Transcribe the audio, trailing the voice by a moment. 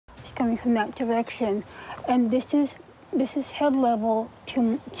coming from that direction, and this is head level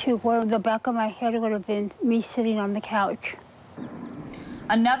to where the back of my head would have been me sitting on the couch.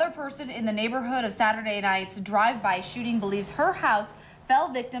 Another person in the neighborhood of Saturday night's drive-by shooting believes her house fell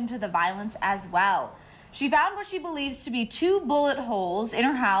victim to the violence as well. She found what she believes to be 2 bullet holes in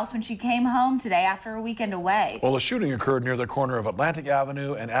her house when she came home today after a weekend away. Well, the shooting occurred near the corner of Atlantic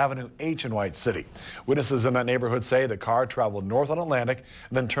Avenue and Avenue H in White City. Witnesses in that neighborhood say the car traveled north on Atlantic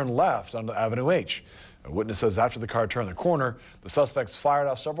and then turned left onto Avenue H. A witness says after the car turned the corner, the suspects fired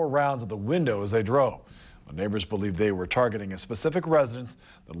off several rounds at the window as they drove. The neighbors believe they were targeting a specific residence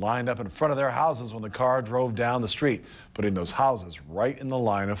that lined up in front of their houses when the car drove down the street, putting those houses right in the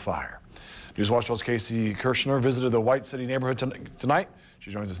line of fire. Newswatch 12's Casey Kirshner visited the White City neighborhood tonight.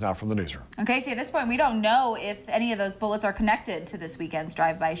 She joins us now from the newsroom. Okay, see, at this point, we don't know if any of those bullets are connected to this weekend's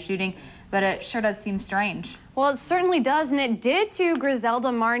drive-by shooting, but it sure does seem strange. Well, it certainly does, and it did to Griselda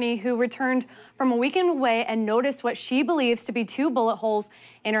Marney, who returned from a weekend away and noticed what she believes to be 2 bullet holes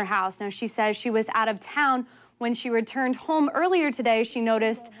in her house. Now, she says she was out of town when she returned home earlier today. She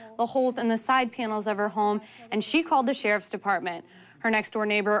noticed the holes in the side panels of her home, and she called the sheriff's department. Her next-door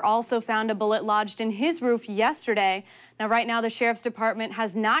neighbor also found a bullet lodged in his roof yesterday. Now, right now, the sheriff's department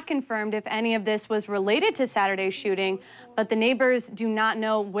has not confirmed if any of this was related to Saturday's shooting, but the neighbors do not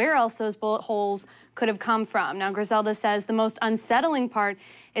know where else those bullet holes could have come from. Now, Griselda says the most unsettling part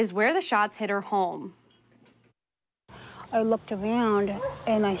is where the shots hit her home. I looked around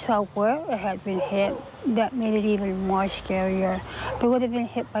and I saw where it had been hit. That made it even more scarier. It would have been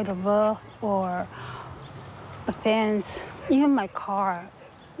hit by the roof or the fence, even my car.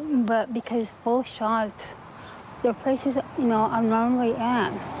 But because both shots, they're places, I'm normally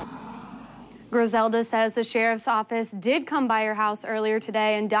at. Griselda says the sheriff's office did come by her house earlier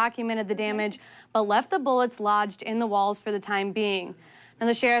today and documented the damage, but left the bullets lodged in the walls for the time being. And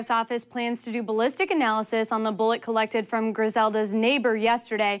the sheriff's office plans to do ballistic analysis on the bullet collected from Griselda's neighbor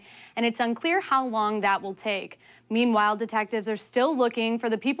yesterday, and it's unclear how long that will take. Meanwhile, detectives are still looking for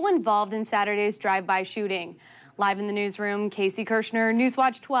the people involved in Saturday's drive-by shooting. Live in the newsroom, Casey Kirshner,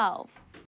 Newswatch 12.